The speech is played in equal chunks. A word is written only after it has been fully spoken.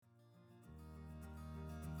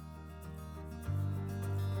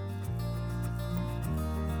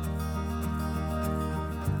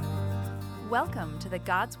Welcome to the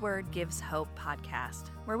God's Word Gives Hope podcast,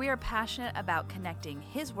 where we are passionate about connecting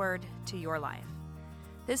His Word to your life.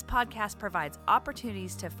 This podcast provides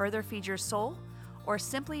opportunities to further feed your soul or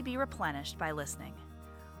simply be replenished by listening.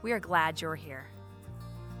 We are glad you're here.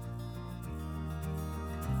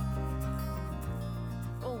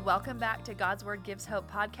 Well, welcome back to God's Word Gives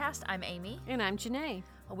Hope podcast. I'm Amy. And I'm Janae.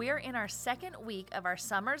 We are in our second week of our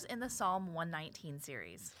Summers in the Psalm 119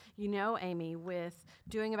 series. You know, Amy, with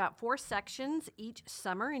doing about 4 sections each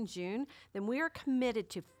summer in June, then we are committed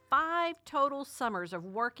to 5 total summers of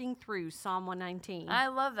working through Psalm 119. I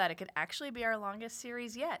love that. It could actually be our longest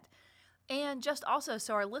series yet. And just also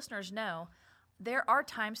so our listeners know, there are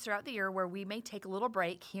times throughout the year where we may take a little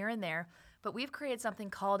break here and there, but we've created something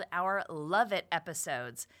called our Love It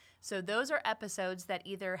episodes. So those are episodes that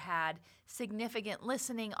either had significant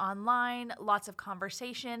listening online, lots of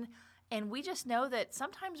conversation, and we just know that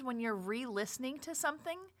sometimes when you're re-listening to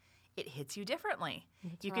something, it hits you differently.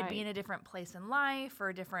 You could be in a different place in life or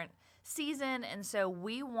a different season, and so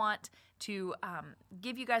we want to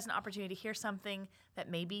give you guys an opportunity to hear something that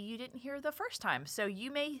maybe you didn't hear the first time. So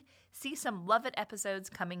you may see some Love It episodes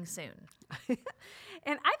coming soon.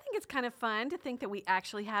 And I think it's kind of fun to think that we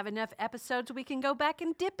actually have enough episodes we can go back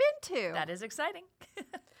and dip into. That is exciting.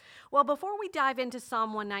 Well, before we dive into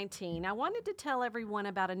Psalm 119, I wanted to tell everyone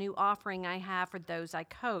about a new offering I have for those I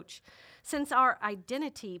coach. Since our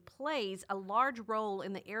identity plays a large role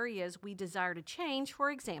in the areas we desire to change, for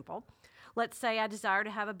example, let's say I desire to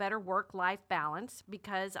have a better work-life balance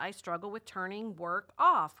because I struggle with turning work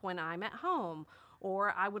off when I'm at home,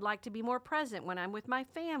 or I would like to be more present when I'm with my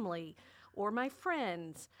family or my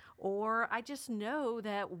friends, or I just know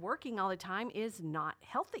that working all the time is not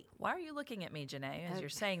healthy. Why are you looking at me, Janae, as you're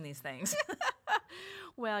saying these things?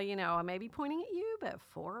 Well, you know, I may be pointing at you, but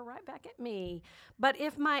 4 right back at me. But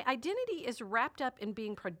if my identity is wrapped up in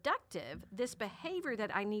being productive, this behavior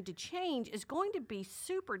that I need to change is going to be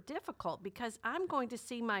super difficult because I'm going to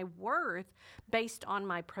see my worth based on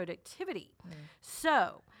my productivity.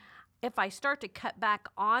 So if I start to cut back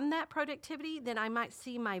on that productivity, then I might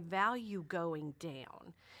see my value going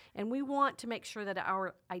down. And we want to make sure that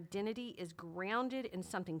our identity is grounded in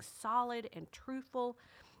something solid and truthful,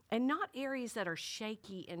 and not areas that are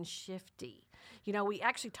shaky and shifty. You know, we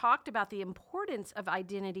actually talked about the importance of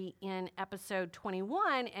identity in episode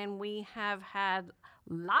 21, and we have had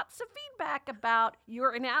lots of feedback about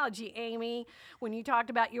your analogy, Amy, when you talked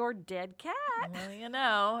about your dead cat. Well, you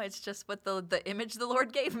know, it's just what the image the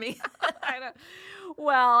Lord gave me. I know.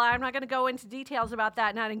 Well, I'm not going to go into details about that,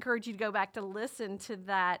 and I'd encourage you to go back to listen to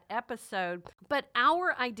that episode. But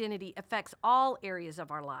our identity affects all areas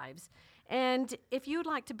of our lives. And if you'd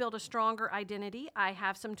like to build a stronger identity, I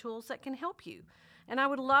have some tools that can help you. And I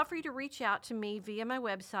would love for you to reach out to me via my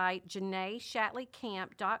website,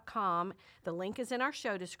 JanaeShatleyCamp.com. The link is in our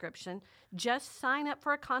show description. Just sign up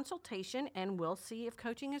for a consultation, and we'll see if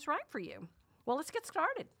coaching is right for you. Well, let's get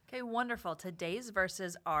started. Okay, wonderful. Today's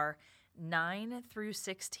verses are 9 through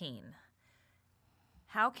 16.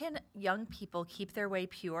 How can young people keep their way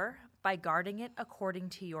pure? By guarding it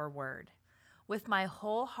according to your word. With my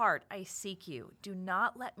whole heart I seek you. Do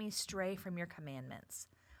not let me stray from your commandments.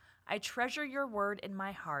 I treasure your word in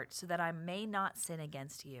my heart so that I may not sin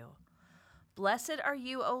against you. Blessed are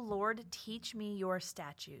you, O Lord, teach me your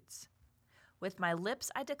statutes. With my lips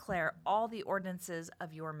I declare all the ordinances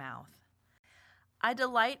of your mouth. I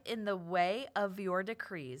delight in the way of your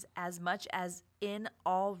decrees as much as in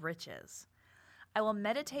all riches. I will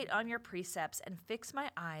meditate on your precepts and fix my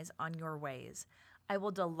eyes on your ways. I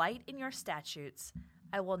will delight in your statutes.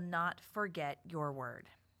 I will not forget your word.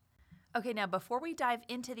 Okay, now before we dive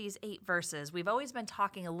into these 8 verses, we've always been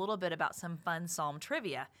talking a little bit about some fun Psalm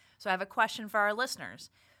trivia. So I have a question for our listeners.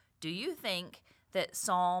 Do you think that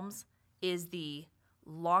Psalms is the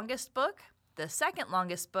longest book, the second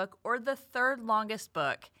longest book, or the third longest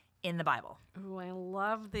book in the Bible? Ooh, I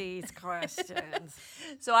love these questions.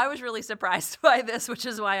 So I was really surprised by this, which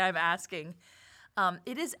is why I'm asking.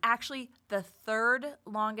 It is actually the third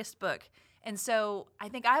longest book. And so I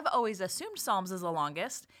think I've always assumed Psalms is the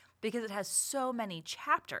longest because it has so many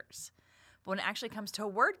chapters. But when it actually comes to a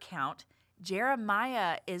word count,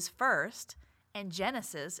 Jeremiah is first and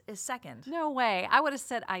Genesis is second. No way. I would have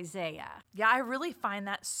said Isaiah. Yeah, I really find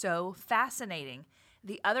that so fascinating.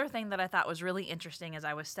 The other thing that I thought was really interesting as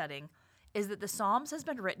I was studying is that the Psalms has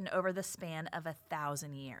been written over the span of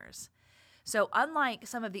 1,000 years. So unlike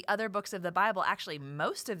some of the other books of the Bible, actually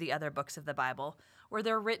most of the other books of the Bible, where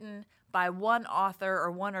they're written by one author or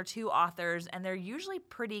 1 or 2 authors, and they're usually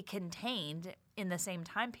pretty contained in the same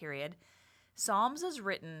time period, Psalms is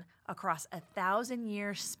written across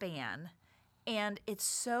 1,000-year span, and it's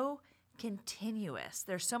so continuous.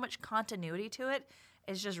 There's so much continuity to it.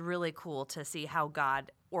 It's just really cool to see how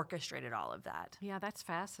God orchestrated all of that. Yeah, that's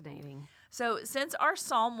fascinating. So since our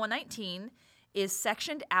Psalm 119 is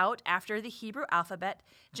sectioned out after the Hebrew alphabet,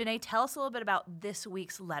 Janae, tell us a little bit about this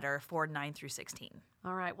week's letter for 9 through 16.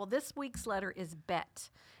 All right. Well, this week's letter is Bet.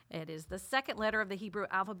 It is the second letter of the Hebrew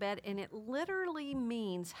alphabet, and it literally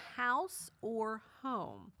means house or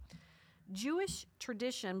home. Jewish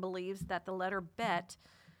tradition believes that the letter Bet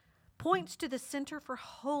points to the center for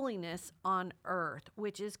holiness on earth,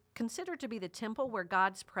 which is considered to be the temple where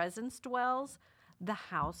God's presence dwells, the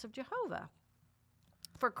house of Jehovah.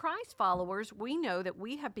 For Christ followers, we know that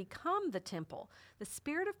we have become the temple. The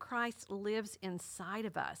Spirit of Christ lives inside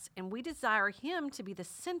of us, and we desire Him to be the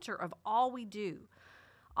center of all we do.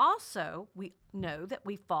 Also, we know that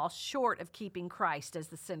we fall short of keeping Christ as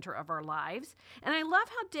the center of our lives. And I love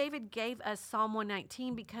how David gave us Psalm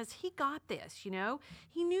 119 because he got this, you know.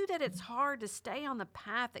 He knew that it's hard to stay on the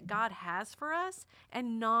path that God has for us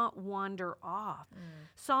and not wander off.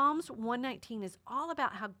 Psalms 119 is all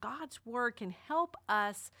about how God's word can help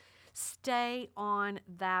us stay on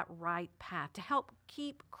that right path, to help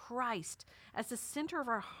keep Christ as the center of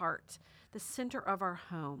our heart, the center of our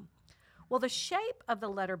home. Well, the shape of the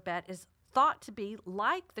letter Bet is thought to be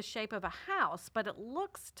like the shape of a house, but it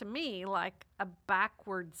looks to me like a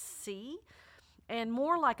backward C and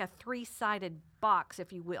more like a three-sided box,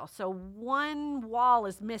 if you will. So one wall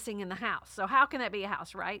is missing in the house. So how can that be a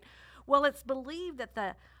house, right? Well, it's believed that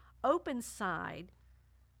the open side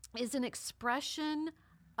is an expression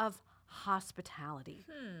of hospitality.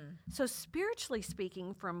 So spiritually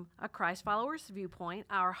speaking, from a Christ follower's viewpoint,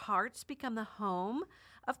 our hearts become the home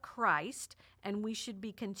of Christ, and we should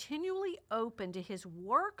be continually open to His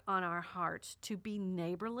work on our hearts to be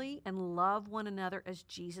neighborly and love one another as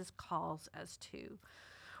Jesus calls us to.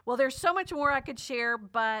 Well, there's so much more I could share,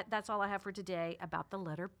 but that's all I have for today about the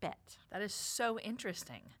letter Bet. That is so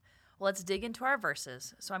interesting. Well, let's dig into our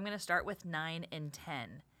verses. So I'm going to start with 9 and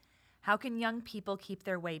 10. How can young people keep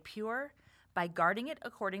their way pure? By guarding it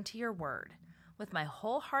according to your word. With my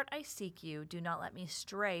whole heart I seek you. Do not let me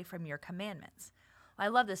stray from your commandments. I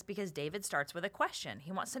love this because David starts with a question.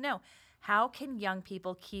 He wants to know, how can young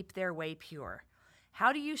people keep their way pure?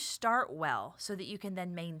 How do you start well so that you can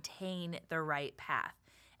then maintain the right path?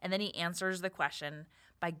 And then he answers the question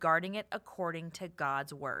by guarding it according to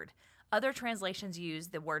God's word. Other translations use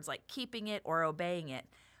the words like keeping it or obeying it.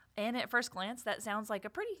 And at first glance, that sounds like a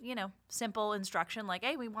pretty, simple instruction like,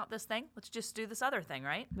 hey, we want this thing. Let's just do this other thing,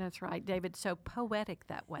 right? That's right. David's so poetic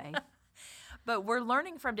that way. But we're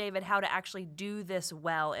learning from David how to actually do this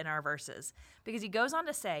well in our verses, because he goes on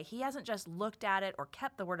to say he hasn't just looked at it or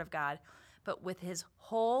kept the word of God, but with his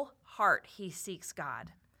whole heart he seeks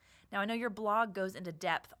God. Now, I know your blog goes into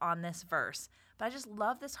depth on this verse, but I just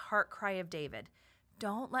love this heart cry of David.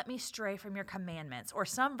 Don't let me stray from your commandments, or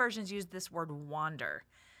some versions use this word wander.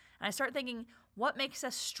 And I start thinking, what makes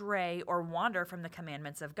us stray or wander from the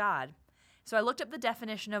commandments of God? So I looked up the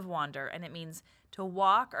definition of wander, and it means to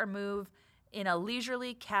walk or move in a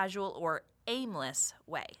leisurely, casual, or aimless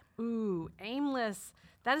way. Ooh, aimless.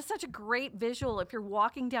 That is such a great visual if you're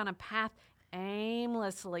walking down a path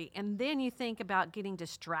aimlessly, and then you think about getting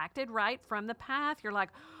distracted, right, from the path. You're like,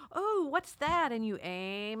 oh, what's that? And you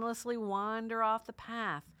aimlessly wander off the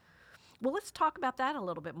path. Well, let's talk about that a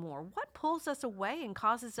little bit more. What pulls us away and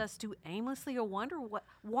causes us to aimlessly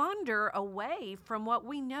wander away from what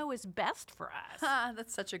we know is best for us?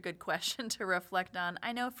 That's such a good question to reflect on.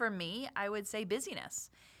 I know for me, I would say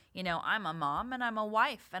busyness. I'm a mom and I'm a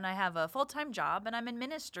wife and I have a full-time job and I'm in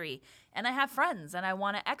ministry and I have friends and I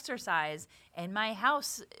want to exercise and my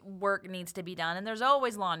house work needs to be done and there's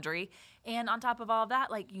always laundry. And on top of all of that,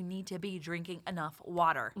 you need to be drinking enough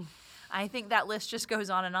water. I think that list just goes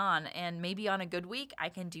on. And maybe on a good week, I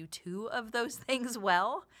can do 2 of those things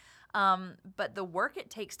well. But the work it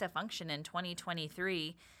takes to function in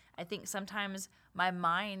 2023, I think sometimes my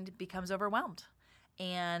mind becomes overwhelmed.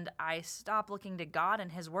 And I stop looking to God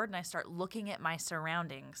and His Word, and I start looking at my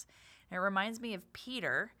surroundings. And it reminds me of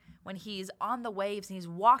Peter when he's on the waves and he's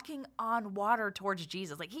walking on water towards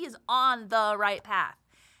Jesus. He is on the right path.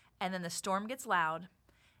 And then the storm gets loud,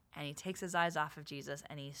 and he takes his eyes off of Jesus,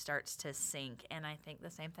 and he starts to sink. And I think the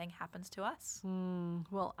same thing happens to us.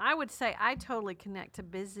 Well, I would say I totally connect to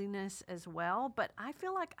busyness as well, but I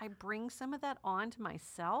feel like I bring some of that on to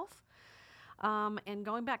myself. And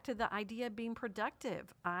going back to the idea of being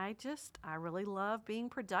productive, I really love being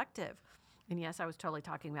productive. And yes, I was totally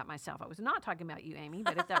talking about myself. I was not talking about you, Amy,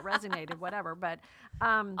 but if that resonated, whatever. But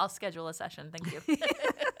I'll schedule a session. Thank you.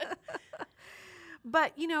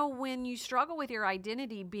 But, when you struggle with your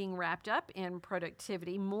identity being wrapped up in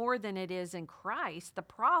productivity more than it is in Christ, the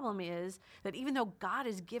problem is that even though God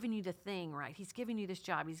has given you the thing, right? He's given you this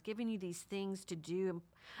job. He's given you these things to do and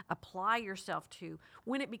apply yourself to.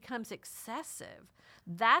 When it becomes excessive,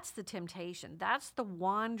 that's the temptation. That's the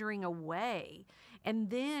wandering away.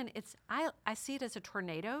 And then I see it as a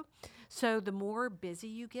tornado. So the more busy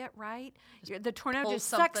you get, right? The tornado pull just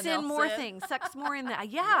sucks something in else more in. things, sucks more in that.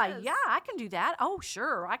 Yes. Yeah, I can do that. Oh,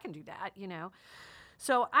 sure, I can do that,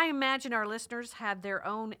 So I imagine our listeners have their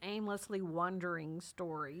own aimlessly wandering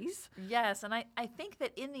stories. Yes, and I think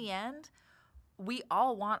that in the end, we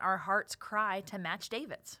all want our heart's cry to match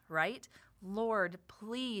David's, right? Lord,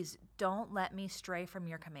 please don't let me stray from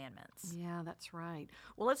your commandments. Yeah, that's right.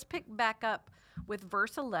 Well, let's pick back up with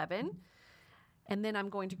verse 11, and then I'm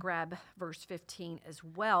going to grab verse 15 as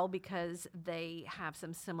well because they have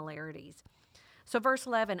some similarities. So verse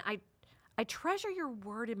 11, I treasure your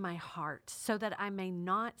word in my heart so that I may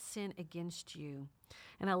not sin against you.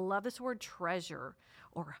 And I love this word treasure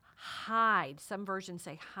or hide. Some versions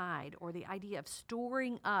say hide, or the idea of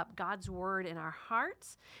storing up God's word in our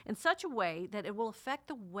hearts in such a way that it will affect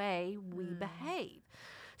the way we behave.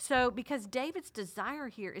 So because David's desire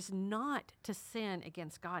here is not to sin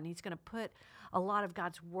against God, and he's going to put a lot of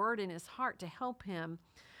God's word in his heart to help him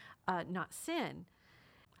not sin.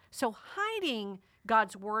 So hiding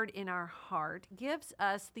God's word in our heart gives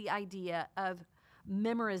us the idea of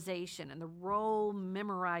memorization and the role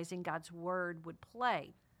memorizing God's word would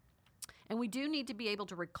play. And we do need to be able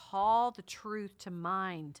to recall the truth to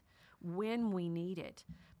mind when we need it.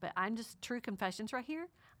 But I'm just true confessions right here.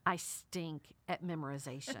 I stink at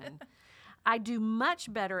memorization. I do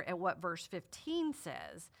much better at what verse 15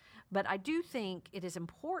 says, but I do think it is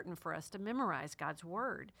important for us to memorize God's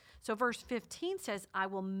word. So verse 15 says, I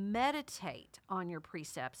will meditate on your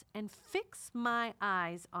precepts and fix my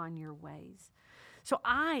eyes on your ways. So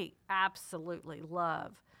I absolutely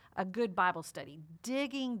love a good Bible study,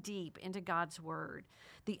 digging deep into God's word.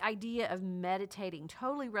 The idea of meditating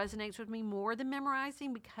totally resonates with me more than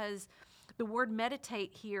memorizing because the word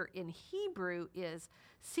meditate here in Hebrew is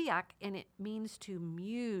siach, and it means to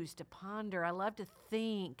muse, to ponder. I love to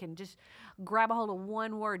think and just grab a hold of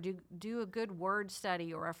one word, do a good word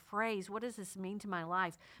study or a phrase. What does this mean to my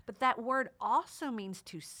life? But that word also means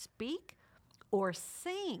to speak or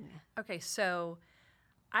sing. Okay, so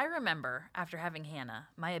I remember after having Hannah,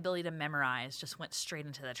 my ability to memorize just went straight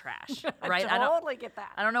into the trash, right? I totally get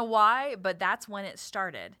that. I don't know why, but that's when it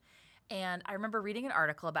started. And I remember reading an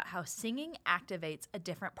article about how singing activates a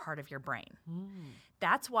different part of your brain.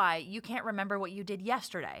 That's why you can't remember what you did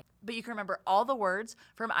yesterday, but you can remember all the words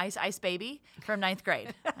from Ice Ice Baby from 9th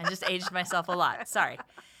grade. I just aged myself a lot. Sorry.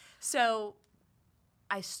 So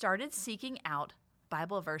I started seeking out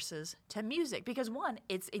Bible verses to music because, one,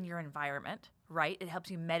 it's in your environment, right? It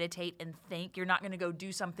helps you meditate and think. You're not going to go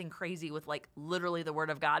do something crazy with like literally the word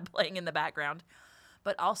of God playing in the background,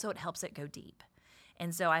 but also it helps it go deep.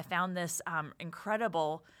 And so I found this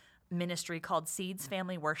incredible ministry called Seeds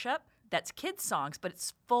Family Worship. That's kids' songs, but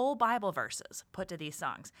it's full Bible verses put to these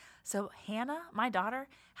songs. So Hannah, my daughter,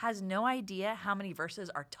 has no idea how many verses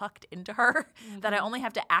are tucked into her that I only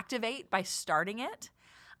have to activate by starting it.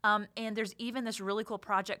 And there's even this really cool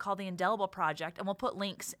project called the Indelible Project, and we'll put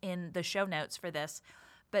links in the show notes for this.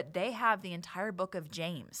 But they have the entire book of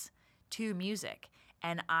James to music.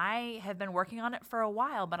 And I have been working on it for a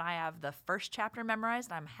while, but I have the first chapter memorized,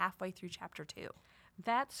 and I'm halfway through chapter 2.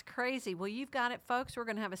 That's crazy. Well, you've got it, folks. We're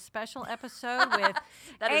going to have a special episode with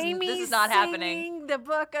Amy this is not singing happening. the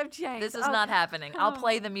book of James. This is not happening. I'll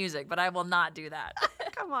play the music, but I will not do that.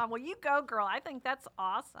 Come on. Well, you go, girl. I think that's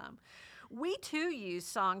awesome. We, too, use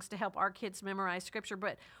songs to help our kids memorize Scripture.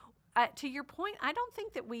 But to your point, I don't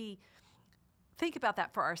think that we think about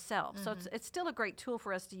that for ourselves. So it's still a great tool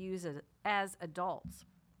for us to use as adults.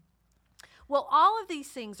 Well, all of these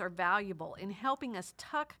things are valuable in helping us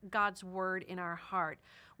tuck God's word in our heart,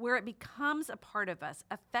 where it becomes a part of us,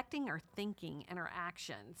 affecting our thinking and our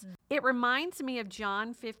actions. It reminds me of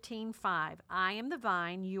John 15:5. I am the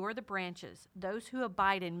vine, you are the branches. Those who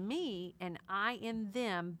abide in me and I in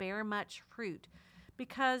them bear much fruit.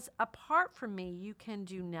 Because apart from me, you can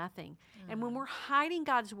do nothing. And when we're hiding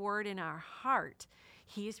God's word in our heart,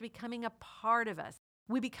 he is becoming a part of us.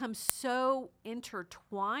 We become so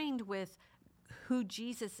intertwined with who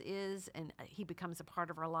Jesus is, and he becomes a part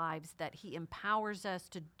of our lives that he empowers us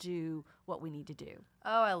to do what we need to do.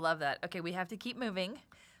 Oh, I love that. Okay, we have to keep moving.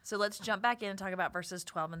 So let's jump back in and talk about verses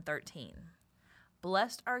 12 and 13.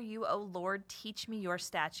 Blessed are you, O Lord, teach me your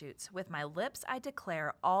statutes. With my lips I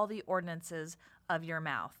declare all the ordinances of your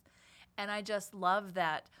mouth. And I just love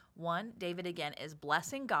that One, David again is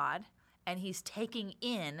blessing God, and he's taking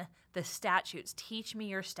in the statutes. Teach me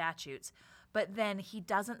your statutes. But then he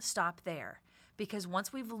doesn't stop there, because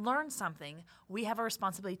once we've learned something, we have a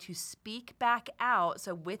responsibility to speak back out.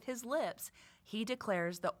 So with his lips, he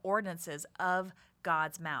declares the ordinances of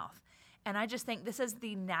God's mouth. And I just think this is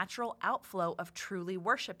the natural outflow of truly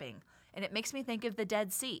worshiping. And it makes me think of the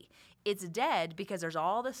Dead Sea. It's dead because there's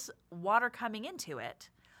all this water coming into it,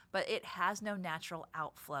 but it has no natural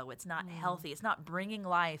outflow. It's not healthy. It's not bringing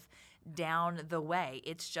life down the way.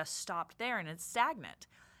 It's just stopped there and it's stagnant.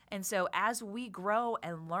 And so as we grow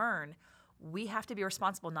and learn, we have to be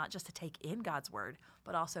responsible not just to take in God's word,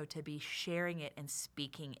 but also to be sharing it and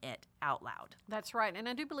speaking it out loud. That's right. And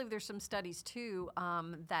I do believe there's some studies, too,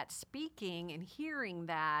 that speaking and hearing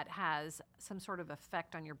that has some sort of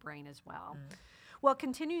effect on your brain as well. Well,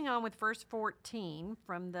 continuing on with verse 14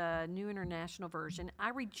 from the New International Version, I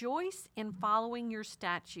rejoice in following your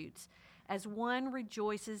statutes as one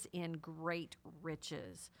rejoices in great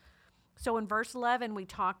riches. So in verse 11, we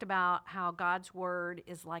talked about how God's word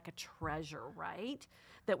is like a treasure, right?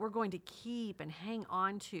 That we're going to keep and hang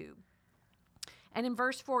on to. And in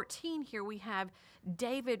verse 14 here, we have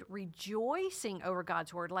David rejoicing over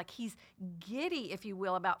God's word, like he's giddy, if you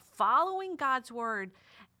will, about following God's word,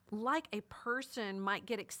 like a person might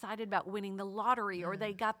get excited about winning the lottery or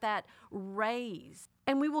they got that raise.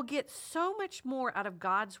 And we will get so much more out of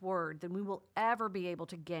God's word than we will ever be able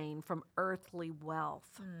to gain from earthly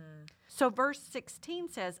wealth. So verse 16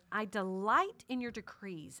 says, I delight in your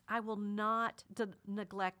decrees. I will not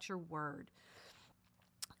neglect your word.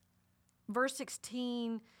 Verse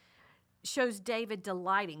 16 shows David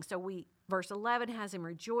delighting. So verse 11 has him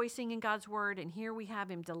rejoicing in God's word, and here we have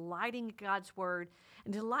him delighting in God's word.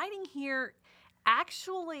 And delighting here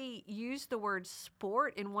actually used the word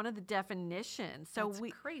sport in one of the definitions. So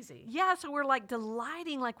That's crazy. Yeah, so we're like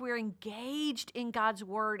delighting, like we're engaged in God's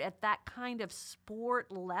word at that kind of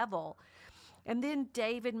sport level. And then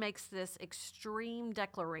David makes this extreme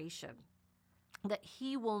declaration that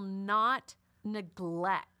he will not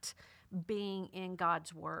neglect being in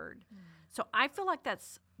God's word. So I feel like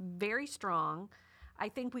that's very strong. I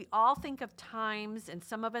think we all think of times, and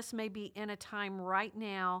some of us may be in a time right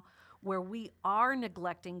now where we are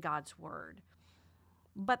neglecting God's word.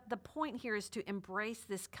 But the point here is to embrace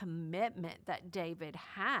this commitment that David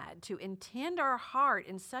had to intend our heart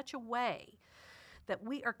in such a way that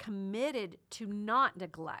we are committed to not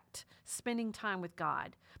neglect spending time with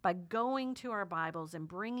God by going to our Bibles and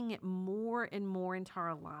bringing it more and more into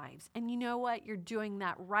our lives. And you know what? You're doing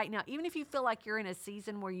that right now. Even if you feel like you're in a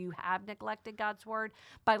season where you have neglected God's word,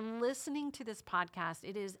 by listening to this podcast,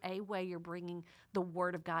 it is a way you're bringing the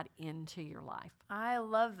word of God into your life. I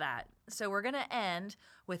love that. So we're going to end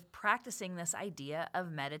with practicing this idea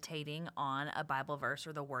of meditating on a Bible verse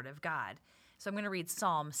or the word of God. So I'm going to read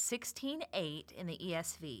Psalm 16:8 in the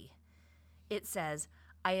ESV. It says,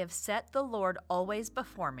 I have set the Lord always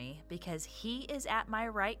before me, because he is at my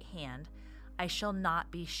right hand. I shall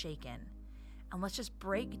not be shaken. And let's just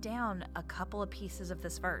break down a couple of pieces of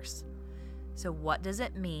this verse. So what does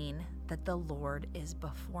it mean that the Lord is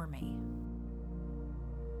before me?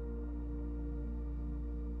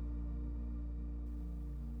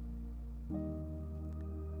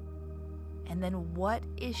 And then what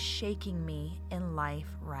is shaking me in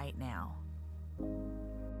life right now?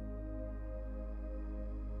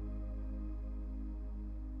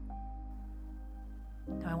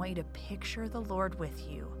 Now I want you to picture the Lord with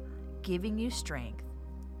you, giving you strength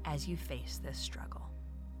as you face this struggle.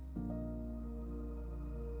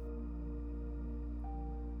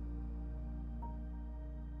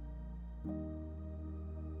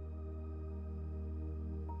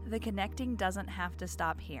 The connecting doesn't have to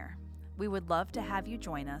stop here. We would love to have you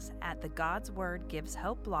join us at the God's Word Gives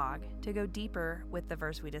Hope blog to go deeper with the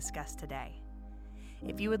verse we discussed today.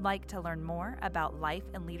 If you would like to learn more about life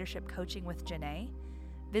and leadership coaching with Janae,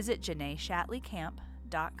 visit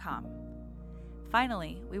JanaeShatleyCamp.com.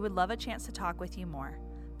 Finally, we would love a chance to talk with you more.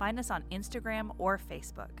 Find us on Instagram or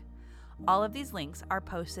Facebook. All of these links are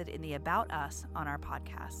posted in the About Us on our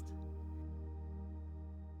podcast.